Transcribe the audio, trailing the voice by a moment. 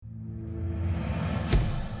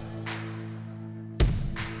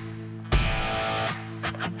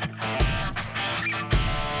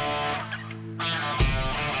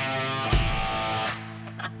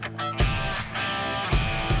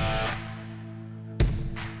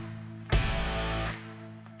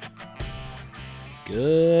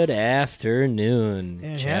Good afternoon,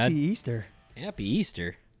 And Chad. happy Easter. Happy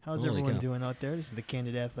Easter. How's Holy everyone cow. doing out there? This is the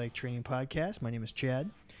Candid Athletic Training Podcast. My name is Chad.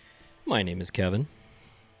 My name is Kevin.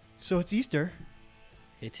 So it's Easter,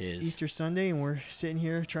 It is. Easter Sunday, and we're sitting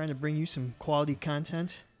here trying to bring you some quality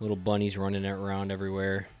content. Little bunnies running around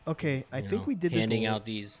everywhere. Okay, I think we did handing this. out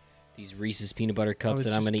these Reese's peanut butter I cups was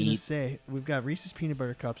that I'm just going to gonna eat. say we've got Reese's peanut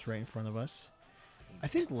butter cups right in front of us. I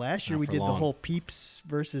think last year Not we for did the long. whole Peeps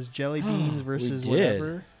versus jelly beans versus we did.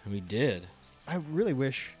 whatever. We did. I really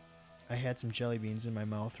wish I had some jelly beans in my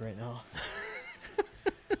mouth right now.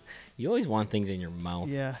 You always want things in your mouth.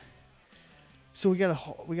 Yeah. So we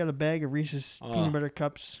got a bag of Reese's peanut butter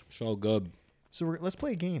cups. So good. So let's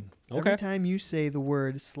play a game. Okay. Every time you say the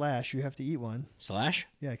word slash, you have to eat one. Slash?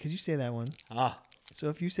 Yeah, because you say that one. Ah. So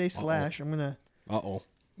if you say slash, I'm going to Uh-oh.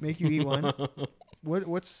 make you eat one.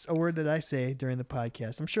 What's a word that I say during the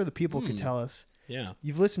podcast? I'm sure the people could tell us. Yeah.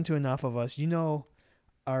 You've listened to enough of us. You know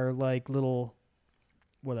our like little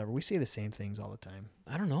whatever. We say the same things all the time.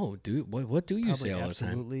 I don't know. What do you Probably say all the time?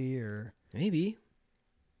 absolutely or Maybe.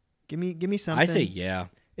 give me something. I say yeah.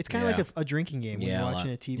 It's kind of like a drinking game when Yeah, you're a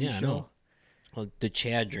watching lot. a TV Yeah, I show. know. Well, the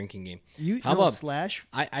Chad drinking game. How about slash?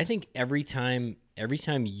 I think every time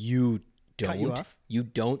you Cut you off?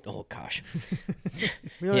 Oh gosh.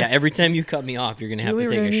 We Yeah, every time you cut me off, you're gonna have Julie, to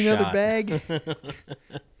we're take gonna a need shot. another bag.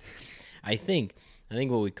 I think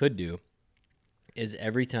what we could do is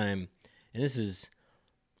every time, and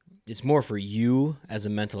it's more for you as a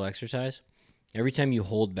mental exercise. Every time you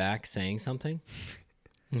hold back saying something,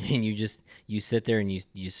 and you sit there and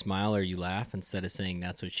you smile or you laugh instead of saying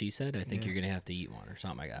that's what she said, I think you're gonna have to eat one or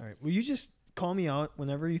something like that. All right. Will you just call me out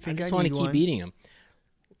whenever you I think I, just need want to one? keep eating them.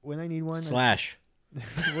 When I need one, Slash.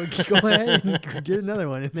 Well, go ahead and get another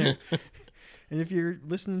one in there. And if you're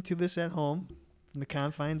listening to this at home, from the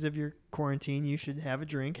confines of your quarantine, you should have a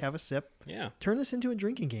drink, have a sip. Yeah. Turn this into a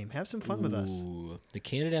drinking game. Have some fun with us. Ooh, the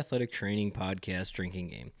Candid Athletic Training Podcast drinking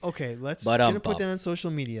game. Okay, let's Ba-dum, put that bum. on social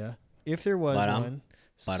media. If there was Ba-dum, one.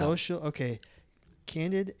 ba-dum. Okay.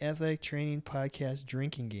 Candid Athletic Training Podcast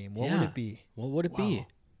drinking game. What would Yeah. it be? What would it be?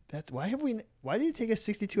 That's why did it take us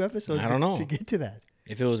 62 episodes I don't know. to get to that?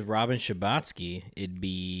 If it was Robin Shabatsky, it'd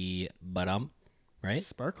be right?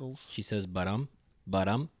 Sparkles. She says budum.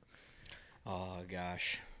 Oh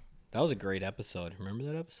gosh, that was a great episode. Remember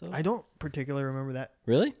that episode? I don't particularly remember that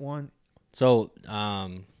Really? one. So,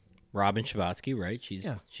 Robin Shabatsky, right? She's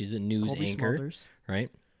a news Colby anchor, Smulders. right?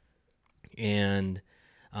 And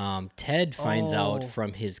Ted finds out Oh.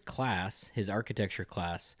 from his class, his architecture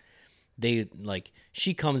class.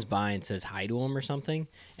 She comes by and says hi to him or something,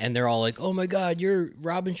 and they're all like, "Oh my God, you're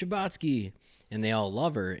Robin Shabatsky," and they all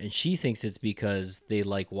love her, and she thinks it's because they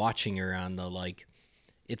like watching her on the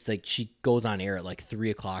it's like she goes on air at like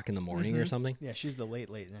 3:00 in the morning or something. Yeah, she's the late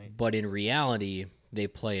night. But in reality, they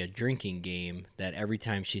play a drinking game that every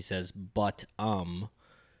time she says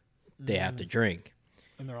they have to drink.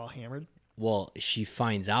 And they're all hammered. Well, she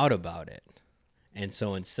finds out about it. And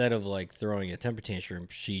so instead of like throwing a temper tantrum,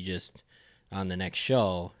 she just on the next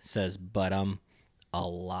show says a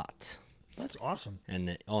lot. That's awesome. And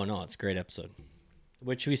it's a great episode.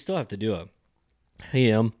 Which we still have to do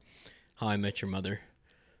How I Met Your Mother.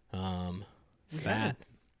 Fat.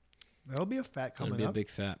 That'll be a fat Gonna coming be a up. big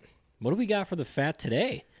fat. What do we got for the fat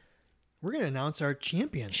today? We're going to announce our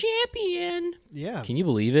champion. Champion. Yeah. Can you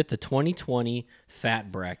believe it? The 2020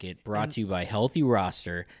 Fat Bracket, brought to you by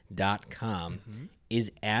HealthyRoster.com,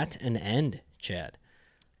 is at an end, Chad.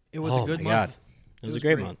 It was a good my month. God. It was a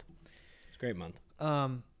great month. It was a great month.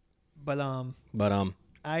 But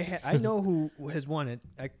I know who has won it.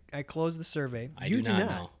 I closed the survey. You do not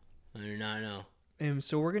know. I do not know. And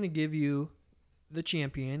so we're going to give you the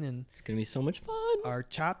champion and It's going to be so much fun. our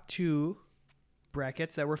top 2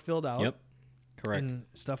 brackets that were filled out. Yep. Correct. And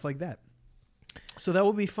stuff like that. So that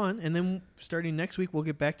will be fun. And then starting next week, we'll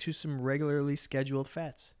get back to some regularly scheduled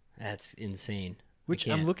fats, That's insane. which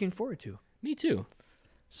I'm looking forward to. Me too.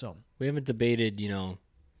 So We haven't debated, a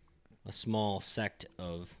small sect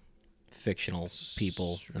of fictional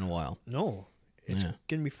people in a while. no, it's Yeah.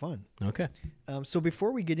 going to be fun. Okay. So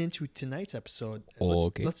before we get into tonight's episode,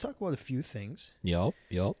 Okay. let's talk about a few things. Yup.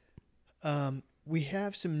 We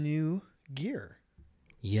have some new gear.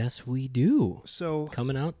 Yes, we do. So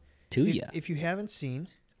Coming out to you. if you haven't seen,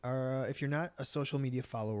 or if you're not a social media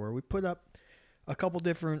follower, we put up a couple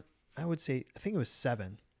different, I think it was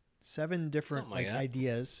seven different Something like that.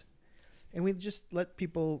 ideas. And we just let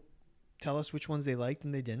people tell us which ones they liked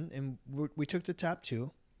and they didn't. And we took the top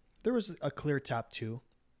 2. There was a clear top 2.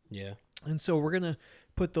 Yeah. And so we're going to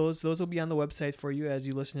put those will be on the website for you as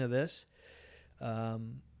you listen to this,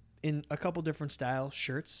 in a couple different style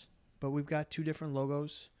shirts. but we've got 2 different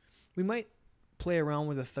logos. We might play around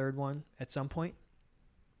with a third one at some point.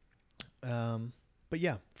 But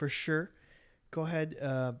yeah, for sure, go ahead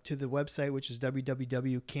to the website, which is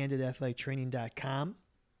www.candidathletictraining.com.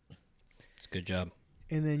 It's a good job.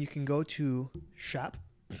 And then you can go to shop,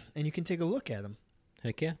 and you can take a look at them.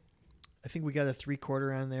 Heck yeah. I think we got a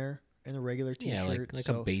 3/4 on there and a regular T-shirt. Yeah, like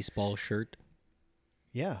so, a baseball shirt.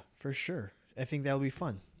 Yeah, for sure. I think that'll be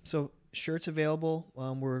fun. So shirts available.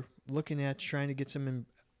 We're looking at trying to get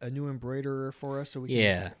a new embroiderer for us so we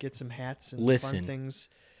can get some hats and fun things.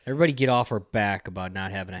 Everybody get off our back about not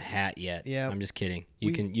having a hat yet. Yeah. I'm just kidding.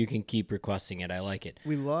 You can keep requesting it. I like it.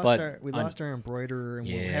 We lost our embroiderer, and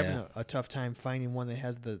we're having a tough time finding one that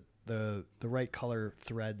has the right color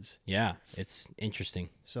threads. Yeah, it's interesting.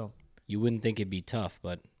 So you wouldn't think it'd be tough,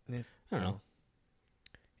 but I don't know.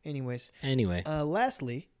 Anyways.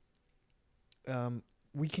 Lastly,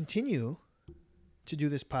 we continue to do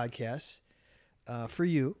this podcast for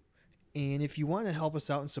you. And if you want to help us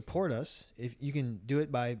out and support us, if you can do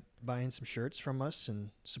it by buying some shirts from us and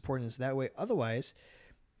supporting us that way. Otherwise,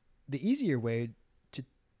 the easier way to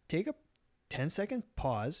take a 10-second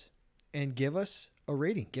pause and give us a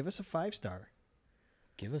rating. Give us a 5-star.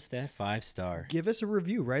 Give us that 5-star. Give us a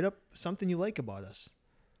review. Write up something you like about us.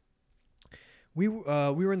 We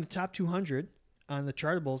were in the top 200 on the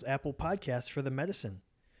Chartables Apple Podcasts for the medicine.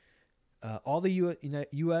 All the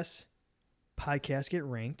U.S. podcasts get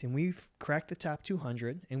ranked, and we've cracked the top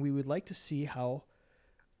 200, and we would like to see how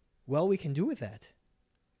well we can do with that.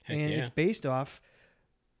 It's based off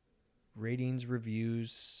ratings,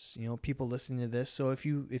 reviews, people listening to this. So if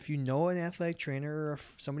you know an athletic trainer or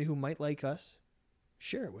somebody who might like us,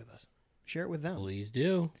 share it with us. Share it with them. Please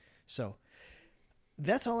do. So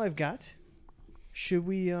that's all I've got. Should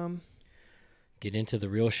we get into the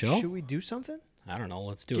real show? Should we do something? I don't know.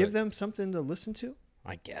 Let's do it. Give them something to listen to?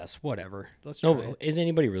 I guess. Whatever. Let's try it. Is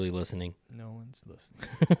anybody really listening? No one's listening.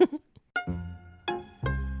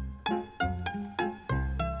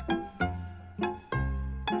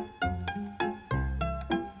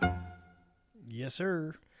 Yes,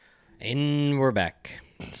 sir. And we're back.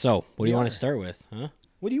 So, what do you want to start with? Huh?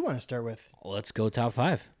 What do you want to start with? Let's go top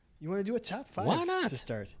 5. You want to do a top 5? Why not? To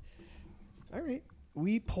start. All right.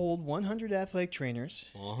 We polled 100 athletic trainers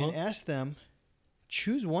and asked them,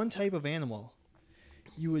 choose one type of animal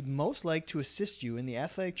you would most like to assist you in the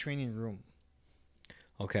athletic training room.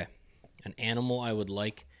 Okay. An animal I would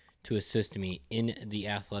like to assist me in the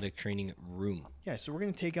athletic training room. Yeah, so we're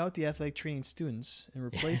going to take out the athletic training students and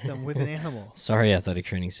replace them with an animal. Sorry, athletic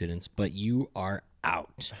training students, but you are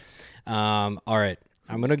out. All right.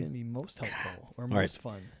 Who's going to be most helpful or most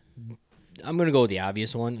fun? I'm going to go with the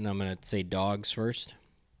obvious one, and I'm going to say dogs first.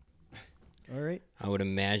 All right. I would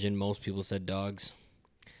imagine most people said dogs.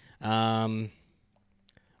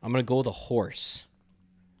 I'm going to go with a horse.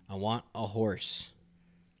 I want a horse.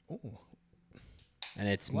 Oh. And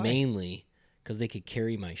it's mainly because they could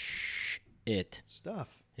carry my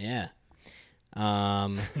stuff. Yeah.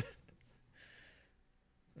 I'm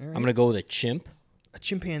right. going to go with a chimp. A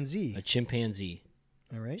chimpanzee. A chimpanzee.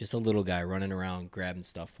 All right. Just a little guy running around grabbing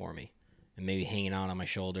stuff for me. And maybe hanging out on my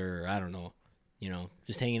shoulder, or I don't know.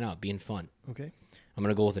 Just hanging out, being fun. Okay. I'm going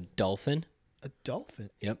to go with a dolphin. A dolphin?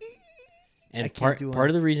 Yep. And part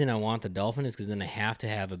of the reason I want the dolphin is because then I have to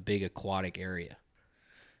have a big aquatic area.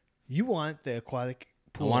 You want the aquatic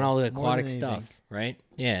pool. I want all the aquatic stuff, right?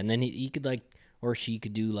 Yeah, and then he could or she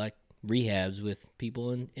could do rehabs with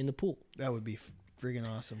people in the pool. That would be friggin'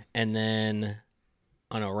 awesome. And then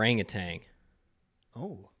an orangutan.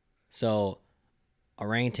 Oh. So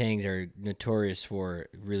orangutans are notorious for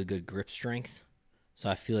really good grip strength. So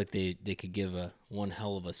I feel like they could give one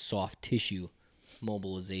hell of a soft tissue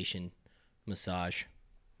mobilization massage.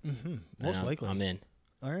 Mm-hmm. Most likely. I'm in.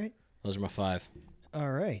 All right. Those are my 5.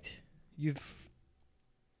 All right. You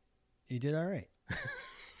did all right.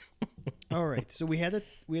 All right. So we had a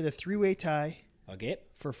 3-way tie. Okay.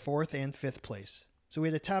 For 4th and 5th place. So we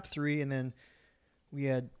had a top 3, and then we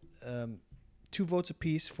had 2 votes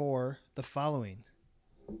apiece for the following: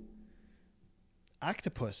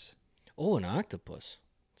 octopus. Oh, an octopus.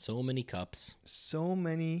 So many cups. So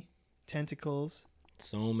many tentacles.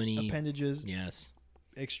 So many appendages. Yes.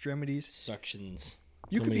 Extremities. Suctions.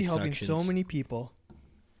 You could be helping so many people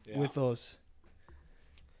with those.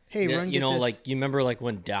 Hey, run! You remember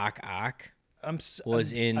when Doc Ock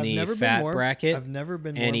was in the fat bracket? I've never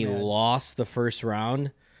been. And he mad. lost the first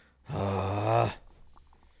round. I'm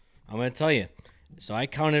gonna tell you. So I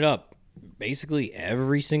counted up basically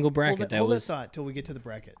every single bracket Hold that thought till we get to the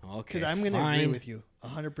bracket. Okay. Because I'm gonna agree with you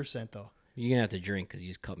 100% though. You're gonna have to drink because you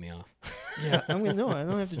just cut me off. Yeah, I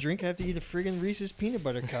don't have to drink. I have to eat a friggin' Reese's peanut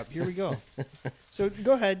butter cup. Here we go. So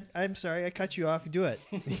go ahead. I'm sorry, I cut you off. Do it.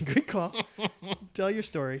 Good call. Tell your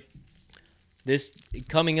story. This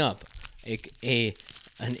coming up,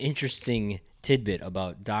 an interesting tidbit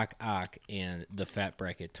about Doc Ock and the Fat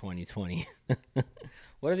Bracket 2020.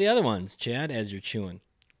 What are the other ones, Chad, as you're chewing?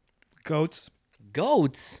 Goats.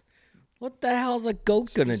 Goats? What the hell's a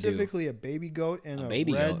goat gonna do? Specifically a baby goat and a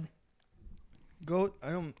baby red goat.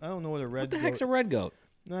 I don't know what a red What the goat. heck's a red goat?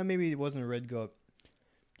 Nah, maybe it wasn't a red goat.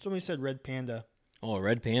 Somebody said red panda. Oh, a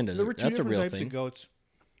red panda. There were two That's a different real types thing. of goats.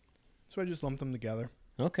 So I just lumped them together.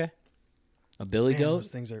 Okay. A billy Man, goat?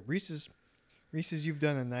 those things are Reese's. Reese's, you've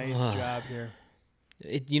done a nice job here.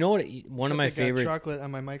 You know what? One of my favorite chocolate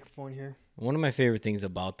on my microphone here. One of my favorite things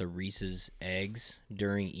about the Reese's eggs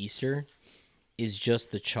during Easter is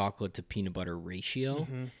just the chocolate to peanut butter ratio.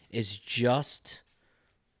 It's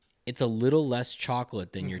a little less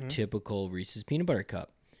chocolate than your typical Reese's peanut butter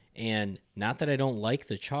cup. And not that I don't like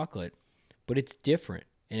the chocolate, but it's different.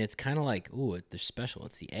 And it's kind of like, ooh, they're special.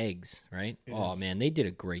 It's the eggs, right? It is. Man, they did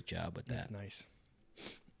a great job with that. That's nice.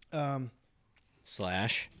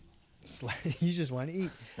 Slash. You just want to eat.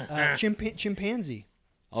 Chimpanzee.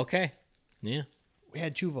 Okay. Yeah. We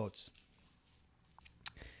had 2 votes.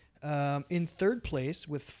 In third place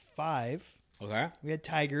with 5, Okay. we had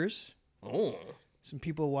tigers. Oh. Some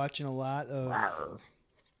people watching a lot of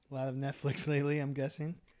Netflix lately, I'm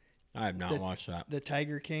guessing. I have not watched that. The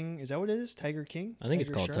Tiger King. Is that what it is? Tiger King? I think it's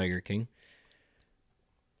called Shark? Tiger King.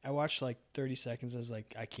 I watched like 30 seconds. I was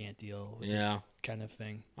like, I can't deal with this kind of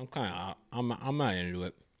thing. I'm not into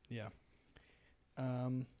it. Yeah.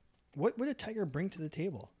 What would a tiger bring to the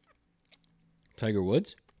table? Tiger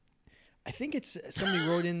Woods? I think it's somebody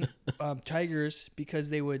wrote in tigers because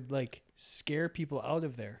they would like scare people out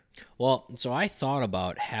of there. Well, so I thought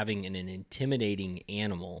about having an intimidating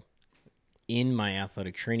animal in my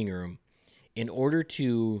athletic training room in order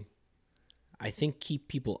to, I think, keep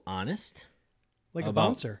people honest. Like a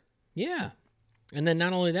bouncer. Yeah. And then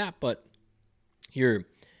not only that, but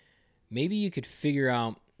maybe you could figure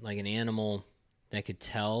out like an animal that could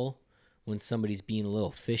tell when somebody's being a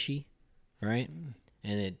little fishy, right?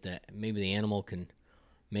 And maybe the animal can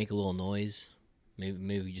make a little noise.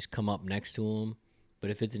 Maybe you just come up next to him. But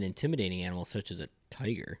if it's an intimidating animal such as a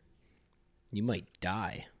tiger, you might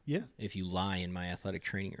die. Yeah. If you lie in my athletic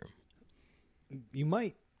training room. You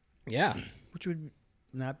might. Yeah. Which would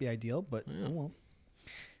not be ideal, but oh well.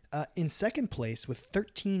 In second place with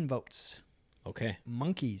 13 votes. Okay.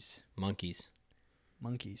 Monkeys. Monkeys.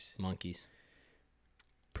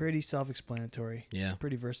 Pretty self-explanatory. Yeah.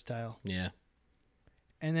 Pretty versatile. Yeah.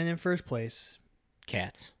 And then in first place,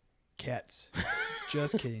 Cats.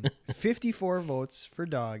 Just kidding. 54 votes for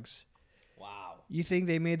dogs. Wow. You think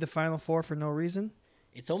they made the final 4 for no reason?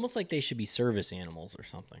 It's almost like they should be service animals or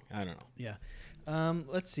something. I don't know. Yeah.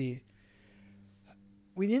 Let's see.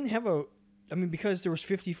 We didn't have because there was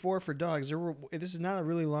 54 for dogs. This is not a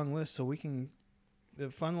really long list, so we can. The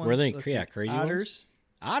fun ones. Were they crazy otters?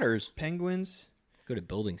 Otters. Penguins. Good at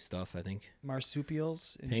building stuff, I think.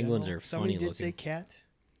 Marsupials. Penguins general. are Somebody funny did say looking. cat.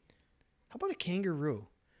 How about a kangaroo?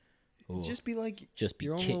 Ooh. Just be like Be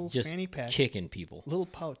your own little fanny pack, kicking people, little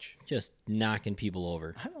pouch. just knocking people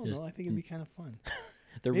over. I don't know. I think it'd be kind of fun.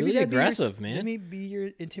 They're Maybe really that'd be your- aggressive, man. That may be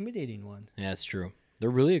your intimidating one. Yeah, that's true. They're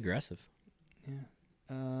really aggressive. Yeah.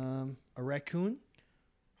 A raccoon.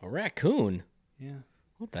 A raccoon? Yeah.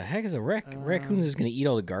 What the heck is a raccoon's just gonna eat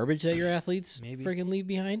all the garbage that your athletes Maybe. freaking leave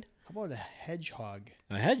behind? How about a hedgehog?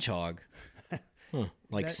 A hedgehog? Huh.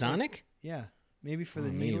 Like that- Sonic? Yeah. Maybe for the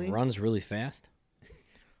Maybe needling. it runs really fast. You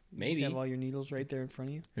Maybe. just have all your needles right there in front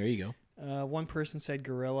of you. There you go. One person said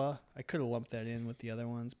gorilla. I could have lumped that in with the other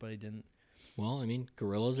ones, but I didn't. Well, I mean,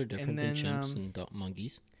 gorillas are different than then, chimps and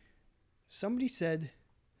monkeys. Somebody said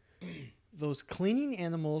those cleaning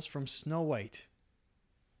animals from Snow White.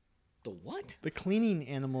 The what? The cleaning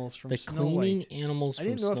animals from The Snow cleaning White. animals I from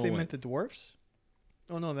didn't know if Snow they White. meant the dwarfs.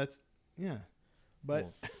 Oh no, that's yeah. But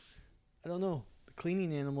Well. I don't know. The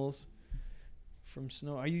cleaning animals from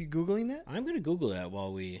Snow. Are you googling that? I'm gonna Google that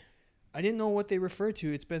while we. I didn't know what they refer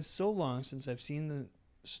to. It's been so long since I've seen the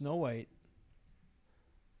Snow White.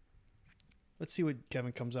 Let's see what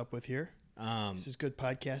Kevin comes up with here. This is good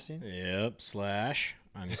podcasting. Yep. Slash.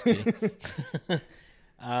 I'm just kidding.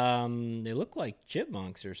 They look like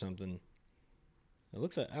chipmunks or something. It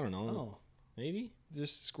looks like, I don't know. Oh, Maybe.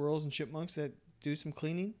 just squirrels and chipmunks that do some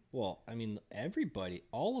cleaning. Well, I mean,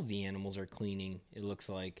 all of the animals are cleaning. It looks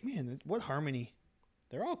like Man, what harmony.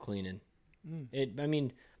 they're all cleaning.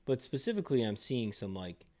 Mm. But specifically, I'm seeing some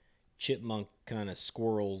like chipmunk kind of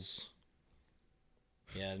squirrels.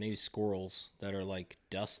 Yeah, maybe squirrels that are like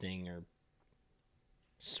dusting or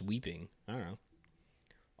sweeping. I don't know.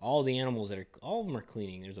 All the animals all of them are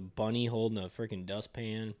cleaning. There's a bunny holding a freaking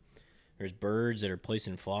dustpan. There's birds that are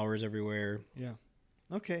placing flowers everywhere. Yeah.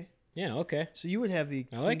 Okay. Yeah, okay. So you would have the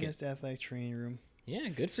I like cleanest athletic training room. Yeah,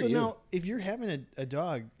 good for So you. now, if you're having a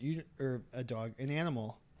dog, an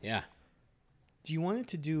animal, Yeah. do you want it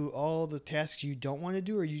to do all the tasks you don't want to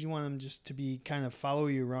do, or you just want them just to be kind of follow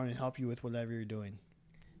you around and help you with whatever you're doing?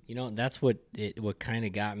 You know, that's what kind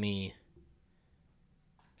of got me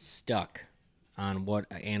stuck on what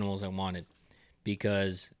animals I wanted,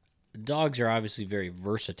 because dogs are obviously very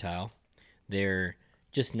versatile. They're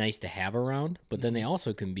just nice to have around, but then they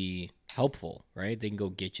also can be helpful, right? They can go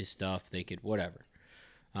get you stuff. They could whatever.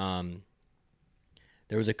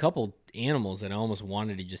 There was a couple animals that I almost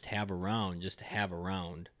wanted to just have around,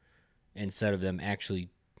 instead of them actually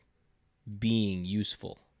being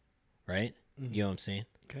useful, right? You know what I'm saying?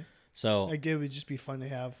 Okay. So Like it would just be fun to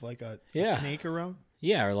have like a Yeah. snake around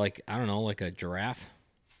yeah, or like I don't know, like a giraffe.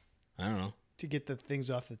 I don't know. to get the things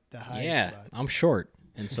off the high Yeah, spots. I'm short,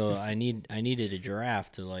 and so I needed a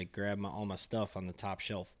giraffe to like grab all my stuff on the top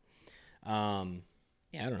shelf. Yeah,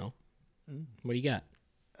 I don't know. What do you got?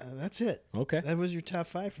 That's it. Okay. That was your top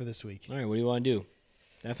 5 for this week. All right. What do you want to do?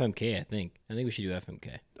 FMK, I think. I think we should do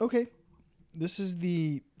FMK. Okay. This is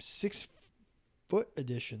the 6-foot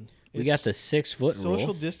edition. We got the 6-foot social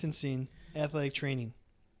rule. distancing athletic training.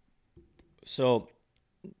 So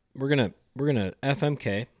we're gonna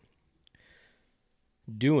FMK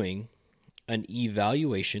doing an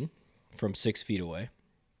evaluation from 6 feet away,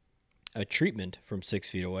 a treatment from 6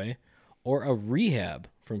 feet away, or a rehab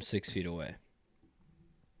from 6 feet away.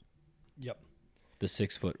 Yep. The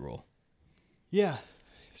 6-foot rule. Yeah.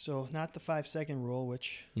 So not the 5-second rule,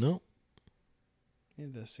 which No,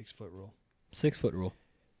 is the 6-foot rule. 6-foot rule.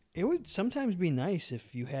 It would sometimes be nice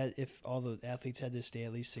if all the athletes had to stay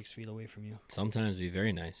at least 6 feet away from you. Sometimes be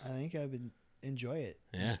very nice. I think I would enjoy it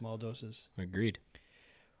in Yeah. small doses. Agreed.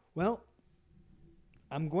 Well,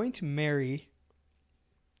 I'm going to marry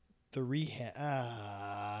the rehab.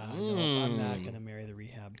 No, I'm not going to marry the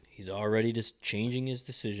rehab. He's already just changing his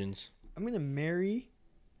decisions. I'm going to marry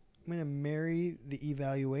the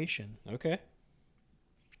evaluation Okay.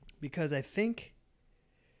 because I think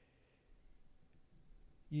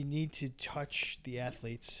you need to touch the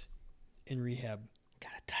athletes in rehab.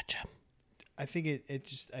 Gotta touch him. I think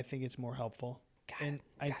I think it's more helpful. And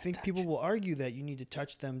I gotta think touch. people will argue that you need to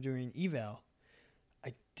touch them during eval.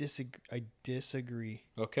 I disagree.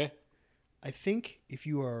 Okay. I think if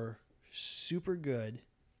you are super good,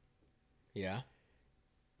 Yeah.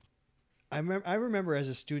 I remember as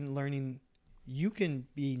a student learning, you can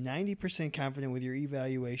be 90% confident with your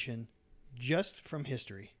evaluation just from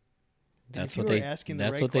history. And That's if you what are they. asking the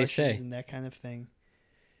That's right what they questions say. and that kind of thing.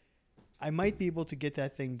 I might be able to get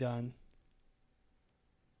that thing done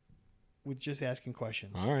with just asking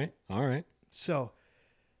questions. All right. All right. So,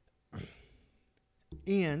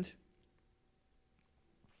 and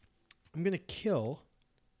I'm going to kill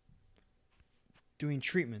doing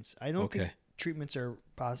treatments. I don't think Okay. treatments are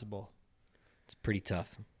possible. It's pretty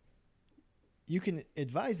tough. You can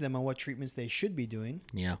advise them on what treatments they should be doing.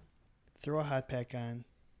 Yeah. Throw a hot pack on.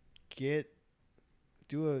 Do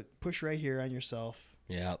a push right here on yourself.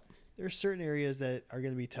 Yeah. There are certain areas that are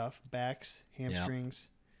going to be tough. Backs, hamstrings.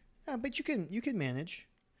 But you can manage.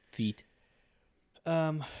 Feet.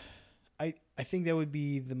 I think that would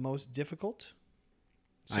be the most difficult.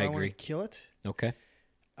 So I I want agree. to kill it. Okay.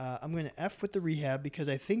 I'm going to F with the rehab because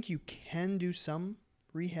I think you can do some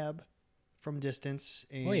rehab from distance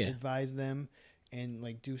and advise them and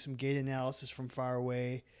like do some gait analysis from far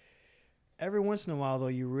away. Every once in a while, though,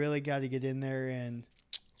 you really got to get in there and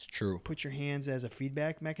It's true. put your hands as a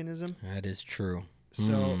feedback mechanism. That is true.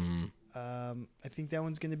 So I think that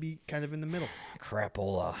one's going to be kind of in the middle.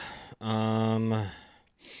 Crapola.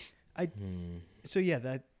 So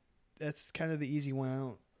yeah, that's kind of the easy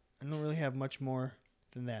one. I don't really have much more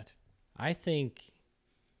than that. I think,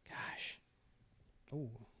 gosh, Oh,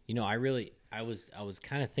 you know, I was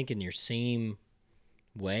kind of thinking your same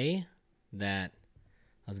way, that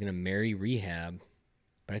I was gonna marry rehab,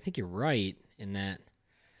 but I think you're right in that.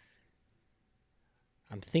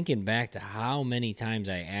 I'm thinking back to how many times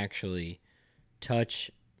I actually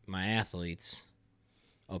touch my athletes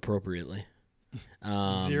appropriately.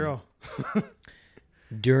 0.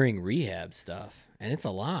 During rehab stuff, and it's a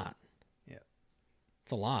lot. Yeah.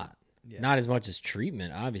 It's a lot. Yeah. Not as much as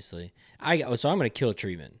treatment, obviously. So I'm going to kill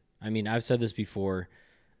treatment. I mean, I've said this before.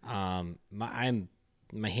 My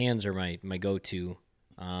hands are my go-to.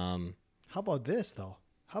 How about this though?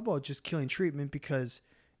 How about just killing treatment because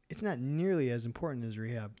it's not nearly as important as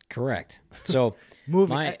rehab. Correct. So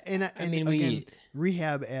Movement, I mean, again,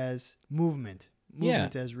 rehab as movement Yeah.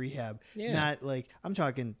 as rehab, Yeah. not like I'm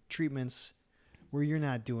talking treatments where you're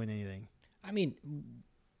not doing anything. I mean,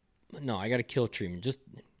 no, I got to kill treatment. Just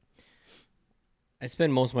I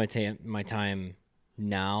spend most of my time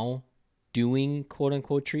now doing quote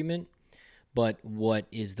unquote treatment, but what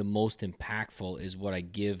is the most impactful is what I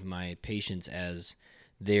give my patients as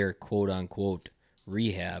their quote unquote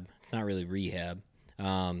rehab. It's not really rehab,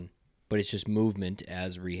 but it's just movement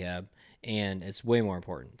as rehab, and it's way more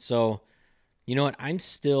important. So, you know what? I'm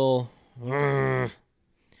still.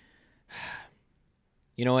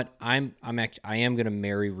 You know what? I am gonna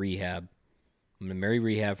marry rehab. I'm gonna marry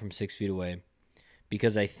rehab from 6 feet away,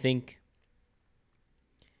 because I think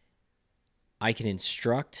I can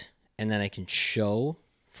instruct and then I can show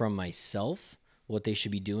from myself what they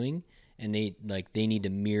should be doing, and they need to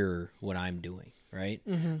mirror what I'm doing, right?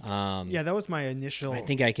 Yeah, that was my initial. I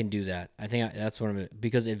think I can do that. I think that's what I'm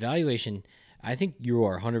because evaluation. I think you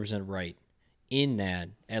are 100% right in that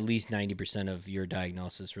at least 90% of your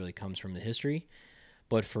diagnosis really comes from the history.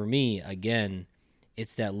 But for me, again,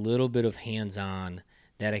 it's that little bit of hands-on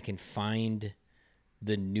that I can find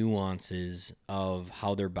the nuances of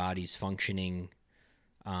how their body's functioning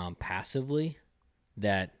passively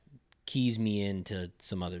that keys me into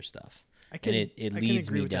some other stuff. It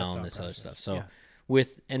leads me down this other stuff. So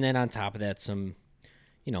and then on top of that, some,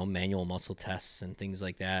 manual muscle tests and things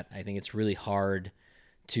like that. I think it's really hard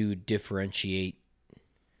to differentiate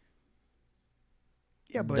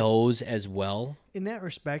but those as well. in that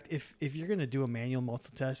respect, if you're going to do a manual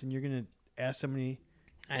muscle test and you're going to ask somebody,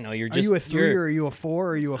 I know you're are you a 3 or are you a 4 or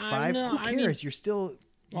are you a 5? No, Who cares? You're still.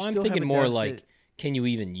 I'm still thinking have a more deficit. like, can you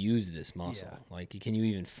even use this muscle? Yeah. Like, can you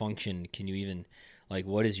even function? Can you even,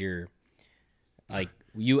 what is your,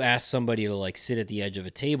 you ask somebody to sit at the edge of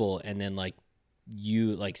a table and then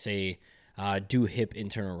you say, do hip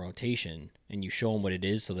internal rotation, and you show them what it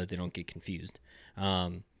is so that they don't get confused.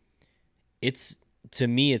 To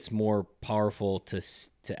me, it's more powerful to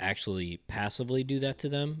actually passively do that to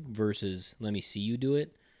them versus let me see you do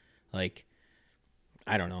it. I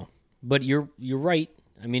don't know, but you're right.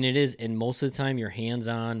 I mean, it is, and most of the time, your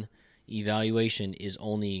hands-on evaluation is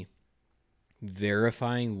only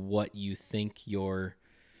verifying what you think your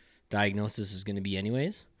diagnosis is going to be,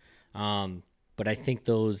 anyways. But I think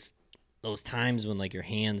those times when your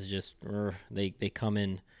hands just they come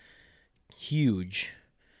in huge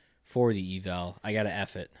for the eval, I gotta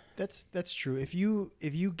F it. That's true. If you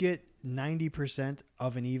get 90%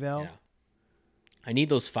 of an eval, Yeah. I need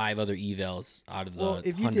those 5 other evals out of the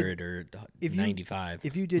 100 or 95.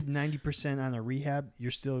 If you did 90% on a rehab,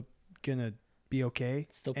 you're still gonna be okay.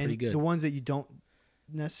 It's still pretty good. The ones that you don't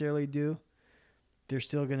necessarily do, they're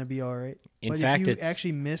still gonna be all right. In but fact, if you it's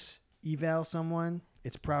actually miss eval someone,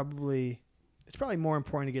 it's probably more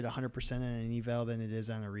important to get 100% on an eval than it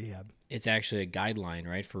is on a rehab. It's actually a guideline,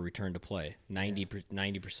 right, for return to play.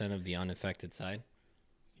 90% of the unaffected side.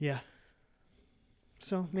 Yeah.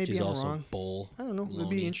 So maybe Which is I'm also wrong. bull. I don't know. It'd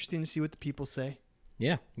be interesting to see what the people say.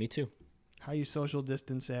 Yeah, me too. How you social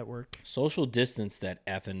distance at work. Social distance that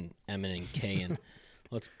F and M and K and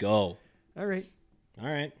let's go. All right.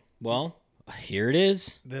 Well, here it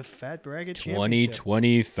is. The Fat Bracket Championship.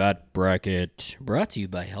 2020 Fat Bracket. Brought to you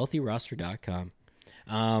by HealthyRoster.com.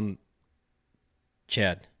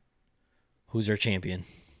 Chad, who's our champion?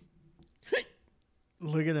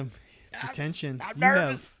 Look at him. Attention. I'm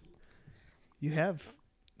nervous. You have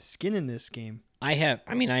skin in this game. I have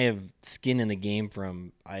skin in the game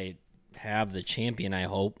from I have the champion, I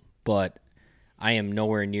hope, but I am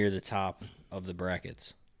nowhere near the top of the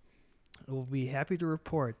brackets. We'll be happy to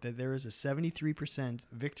report that there is a 73%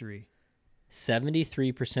 victory.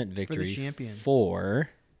 73% victory for the champion.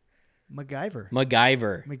 For MacGyver.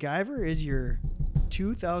 MacGyver is your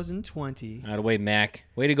 2020. Out of the way, Mac.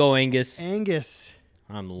 Way to go, Angus. Angus.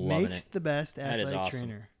 I'm loving makes it. the best athletic is awesome.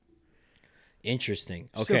 trainer. Interesting.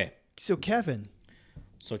 Okay. So Kevin.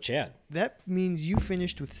 So Chad. That means you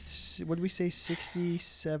finished with, what did we say,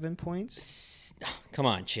 67 points? Come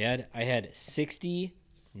on, Chad. I had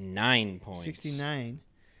 69 points. 69.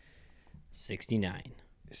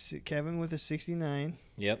 Kevin with a 69.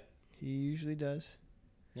 Yep. He usually does.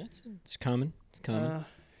 It's coming.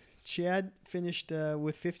 Chad finished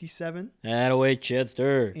with 57. Attaway,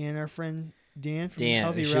 Chadster. And our friend Dan from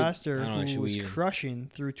Healthy Roster, who was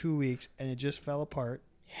crushing through 2 weeks, and it just fell apart.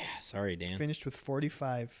 Yeah, sorry, Dan. Finished with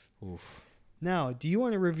 45. Oof. Now, do you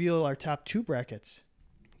want to reveal our top 2 brackets?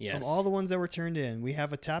 Yes. From all the ones that were turned in, we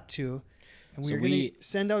have a top 2, and we're going to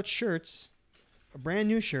send out shirts, brand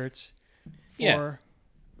new shirts, for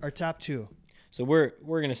our top 2. So we're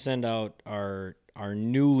gonna send out our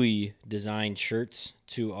newly designed shirts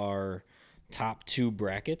to our top 2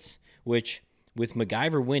 brackets, which with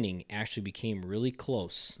MacGyver winning actually became really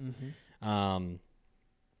close. So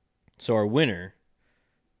our winner,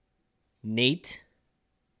 Nate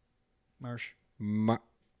Marsh.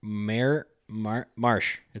 Marsh.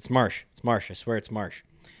 It's Marsh. It's Marsh. I swear it's Marsh.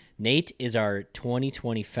 Nate is our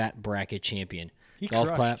 2020 Fat Bracket champion. He Golf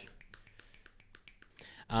crushed.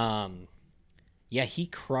 clap. Yeah, he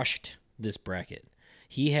crushed this bracket.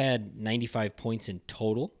 He had 95 points in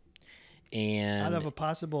total. And Out of a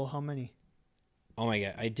possible how many? oh my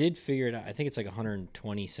God, I did figure it out. I think it's like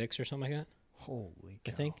 126 or something like that. Holy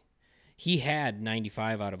cow. I think. He had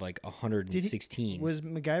 95 out of like 116. Was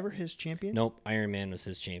MacGyver his champion? Nope, Iron Man was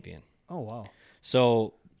his champion. Oh, wow.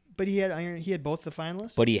 So, But he had both the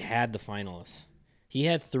finalists? but he had the finalists. He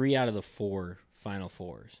had 3 out of the 4 Final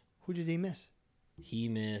Fours. Who did he miss? He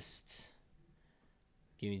missed.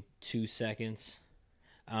 Give me 2 seconds.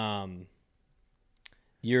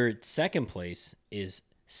 Your second place is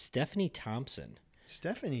Stephanie Thompson.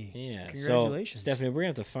 Stephanie. Yeah. Congratulations. So, Stephanie, we're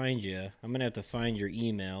going to have to find you. I'm going to have to find your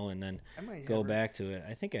email and then I might go have her. back to it.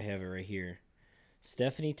 I think I have it right here.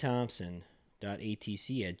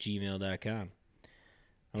 StephanieThompson.atc@gmail.com.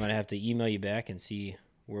 I'm going to have to email you back and see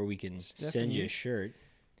where we can send you a shirt.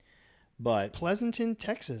 But Pleasanton,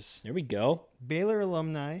 Texas. there we go. Baylor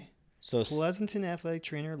alumni. So Pleasanton athletic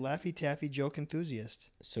trainer, Laffy Taffy joke enthusiast.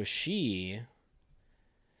 so she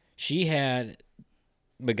had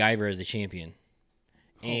MacGyver as the champion.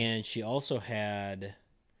 Oh. And she also had,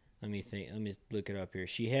 let me look it up here.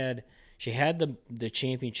 She had the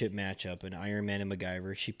championship matchup in Iron Man and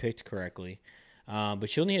MacGyver. She picked correctly. But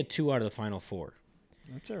she only had 2 out of the final 4.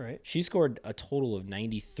 That's all right. She scored a total of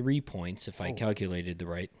 93 points, if I Oh. calculated the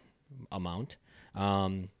right amount.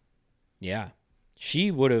 Yeah.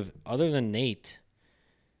 She would have, other than Nate,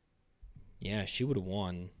 yeah, she would have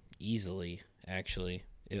won easily, actually,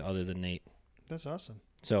 other than Nate. That's awesome.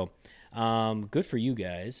 So, good for you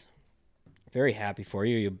guys. Very happy for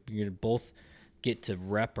you. You're going to both get to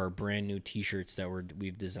rep our brand new T-shirts that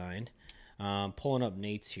we've designed. Pulling up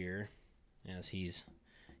Nate's here, as he's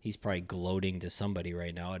probably gloating to somebody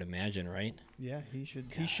right now, I'd imagine, right? Yeah, he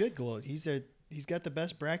should gloat. He's got the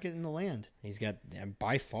best bracket in the land. He's got,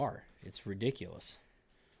 by far, it's ridiculous.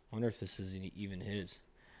 I wonder if this is even his.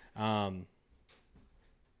 Yeah,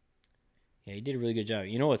 he did a really good job.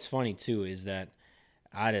 You know what's funny, too, is that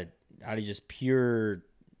out of just pure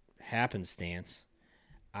happenstance,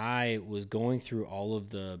 I was going through all of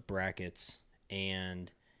the brackets, and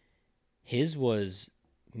his was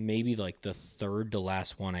maybe like the third to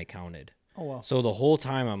last one I counted. Oh, wow. So the whole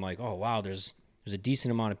time I'm like, oh, wow, there's a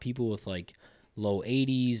decent amount of people with like low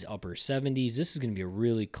 80s, upper 70s. This is going to be a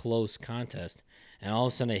really close contest. And all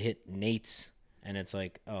of a sudden I hit Nate's, and it's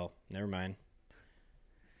like, oh, never mind.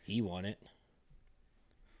 He won it.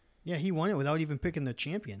 Yeah, he won it without even picking the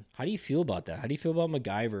champion. How do you feel about that? How do you feel about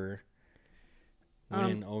MacGyver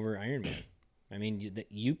winning over Iron Man? I mean,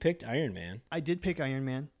 you picked Iron Man. I did pick Iron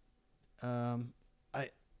Man.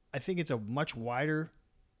 I think it's a much wider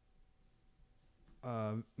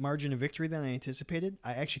margin of victory than I anticipated.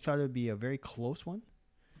 I actually thought it would be a very close one.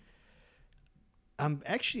 I'm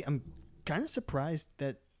kind of surprised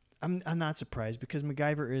that I'm not surprised because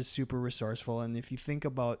MacGyver is super resourceful, and if you think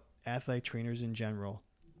about athletic trainers in general,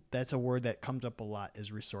 that's a word that comes up a lot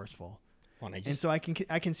is resourceful. Well, And so I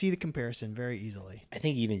can see the comparison very easily. I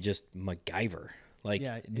think even just MacGyver. Like,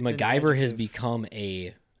 Yeah, it's an MacGyver has adjective. become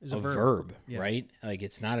a verb. verb, Yeah. right? Like,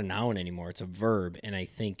 it's not a noun anymore. It's a verb. And I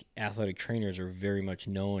think athletic trainers are very much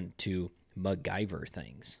known to MacGyver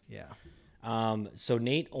things. Yeah. So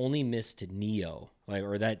Nate only missed Neo,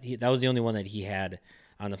 that was the only one that he had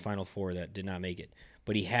on the Final Four that did not make it.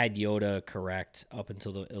 But he had Yoda correct up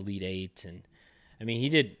until the Elite Eight, and I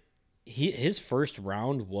mean his first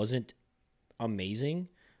round wasn't amazing,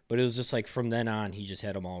 but it was just like from then on he just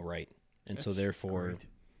had them all right, and so That's therefore great.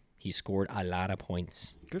 he scored a lot of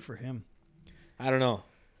points. Good for him. I don't know.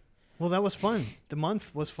 Well, that was fun. The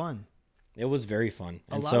month was fun. It was very fun,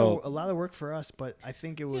 A and lot so of a lot of work for us, but I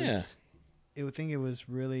think it was. Yeah. I would think it was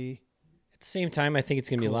really. at the same time, I think it's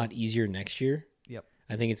going to be a Cool. lot easier next year. Yep.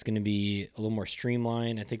 I think it's going to be a little more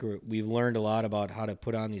streamlined. I think we've learned a lot about how to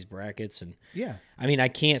put on these brackets. And Yeah. I mean, I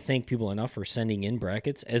can't thank people enough for sending in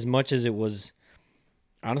brackets. As much as it was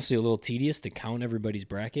honestly a little tedious to count everybody's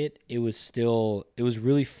bracket, it was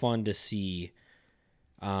really fun to see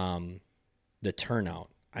the turnout.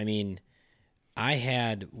 I mean, I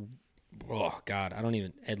had,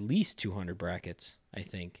 at least 200 brackets, I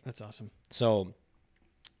think. That's awesome. So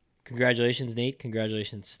congratulations, Nate.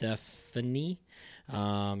 Congratulations, Steph. Tiffany. You're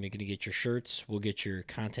going to get your shirts. We'll get your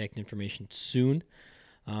contact information soon.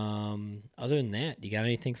 Other than that, you got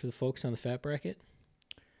anything for the folks on the Fat Bracket?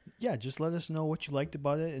 Yeah, just let us know what you liked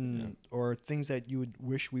about it and or things that you would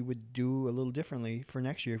wish we would do a little differently for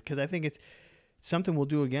next year, because I think it's something we'll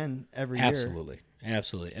do again every year.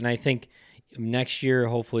 Absolutely. And I think next year,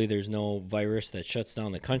 hopefully, there's no virus that shuts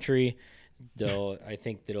down the country. Though I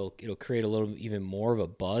think that it'll create a little even more of a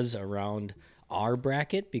buzz around our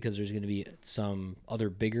bracket, because there's going to be some other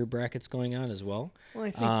bigger brackets going on as well.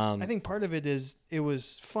 Well, I think part of it is it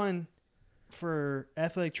was fun for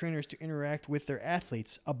athletic trainers to interact with their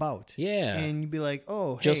athletes about. Yeah. And you'd be like,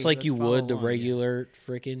 oh, hey, just like let's you follow would the along. regular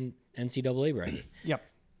freaking NCAA bracket. Yep.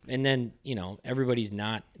 And then, everybody's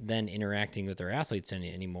not then interacting with their athletes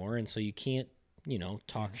anymore. And so you can't,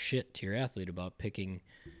 talk shit to your athlete about picking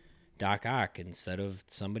Doc Ock instead of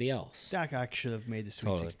somebody else. Doc Ock should have made the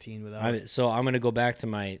Sweet 16 without it. So I'm going to go back to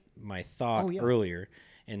my thought earlier,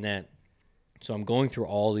 in that, so I'm going through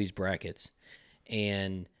all these brackets,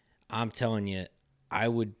 and I'm telling you, I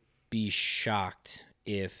would be shocked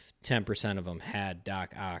if 10% of them had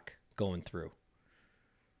Doc Ock going through.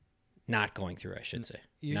 Not going through, I should say.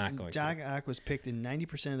 Not going through. Doc Ock was picked in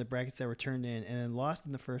 90% of the brackets that were turned in and then lost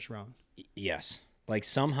in the first round. Yes. Like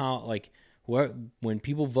somehow, when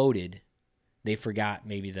people voted, they forgot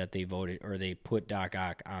maybe that they voted, or they put Doc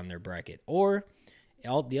Ock on their bracket. Or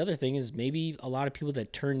the other thing is, maybe a lot of people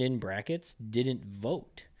that turned in brackets didn't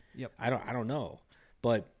vote. Yep. I don't know.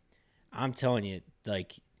 But I'm telling you,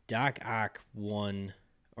 Doc Ock won,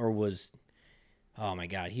 or was, oh my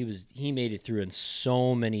God, he made it through in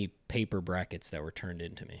so many paper brackets that were turned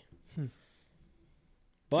into me.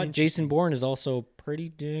 But Jason Bourne is also pretty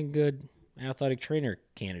dang good athletic trainer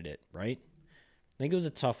candidate, right? I think it was a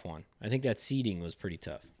tough one. I think that seeding was pretty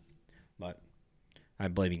tough. But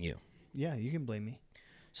I'm blaming you. Yeah, you can blame me.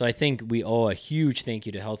 So I think we owe a huge thank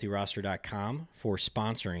you to HealthyRoster.com for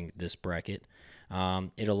sponsoring this bracket.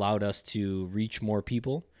 It allowed us to reach more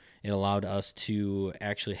people. It allowed us to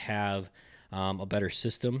actually have a better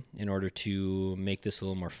system in order to make this a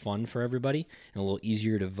little more fun for everybody, and a little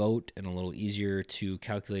easier to vote, and a little easier to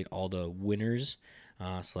calculate all the winners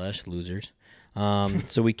 / losers.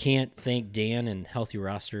 So we can't thank Dan and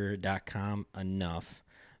HealthyRoster.com enough.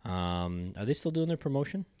 Are they still doing their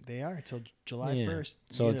promotion? They are until July 1st.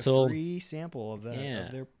 So you get until a free sample of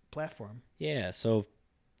their platform. Yeah, so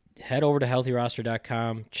head over to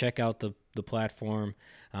HealthyRoster.com, check out the platform.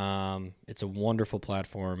 It's a wonderful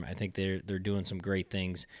platform. I think they're doing some great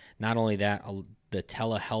things. Not only that, the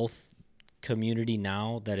telehealth community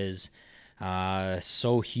now that is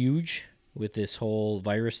so huge with this whole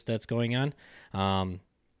virus that's going on,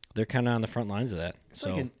 they're kind of on the front lines of that.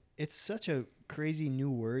 It's such a crazy new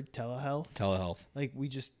word, telehealth. Telehealth. Like, we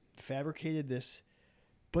just fabricated this,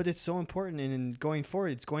 but it's so important, and in going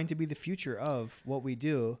forward, it's going to be the future of what we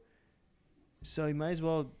do. So you might as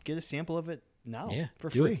well get a sample of it now for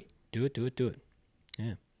free. Do it.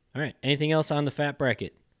 Yeah. All right. Anything else on the fat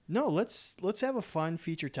bracket? No, let's have a fun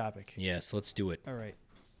feature topic. Yes, let's do it. All right.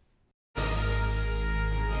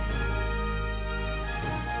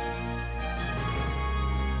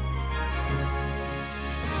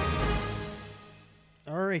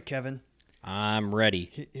 All right, Kevin. I'm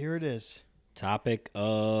ready. Here it is. Topic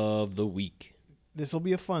of the week. This will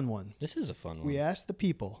be a fun one. This is a fun one. We asked the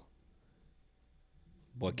people.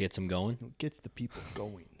 What gets them going? What gets the people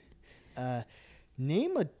going?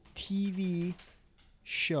 Name a TV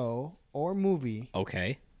show or movie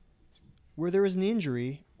where there was an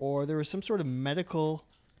injury or there was some sort of medical,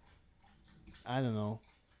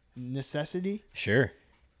 necessity. Sure.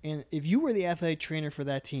 And if you were the athletic trainer for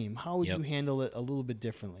that team, how would you handle it a little bit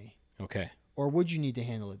differently? Okay. Or would you need to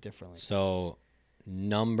handle it differently? So,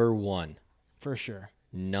 number one. For sure.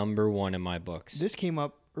 Number one in my books. This came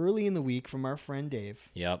up early in the week from our friend Dave.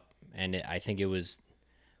 Yep. And I think it was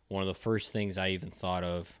one of the first things I even thought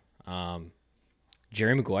of.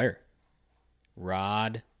 Jerry Maguire.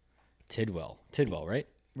 Rod Tidwell. Tidwell, right?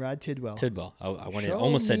 Rod Tidwell. Tidwell. I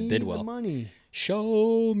almost said Bidwell. The money.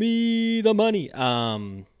 Show me the money.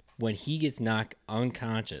 When he gets knocked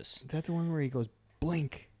unconscious. Is that the one where he goes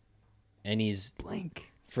blink? And he's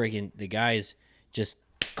blink. Friggin' the guy's just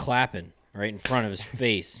clapping right in front of his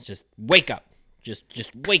face. Just wake up.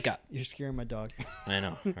 Just wake up. You're scaring my dog. I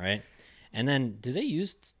know, right? And then do they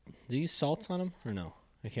use salts on him or no?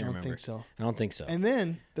 I can't remember. I don't think so. And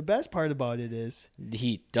then the best part about it is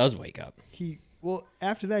he does wake up.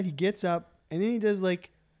 After that he gets up and then he does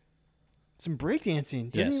like some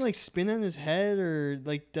breakdancing. Doesn't he like spin on his head or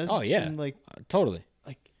like does some like totally.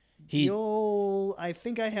 Like I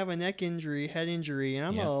think I have a head injury and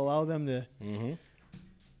I'm gonna allow them to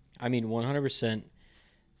I mean, 100%.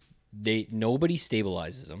 Nobody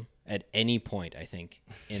stabilizes him at any point. I think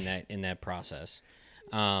in that process.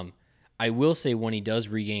 I will say when he does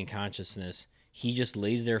regain consciousness, he just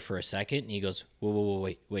lays there for a second and he goes, "Whoa, whoa,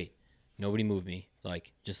 whoa, wait! Nobody move me!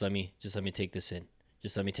 Like, just let me take this in.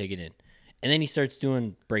 Just let me take it in." And then he starts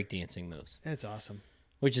doing breakdancing moves, That's awesome.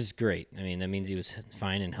 which is great. I mean, that means he was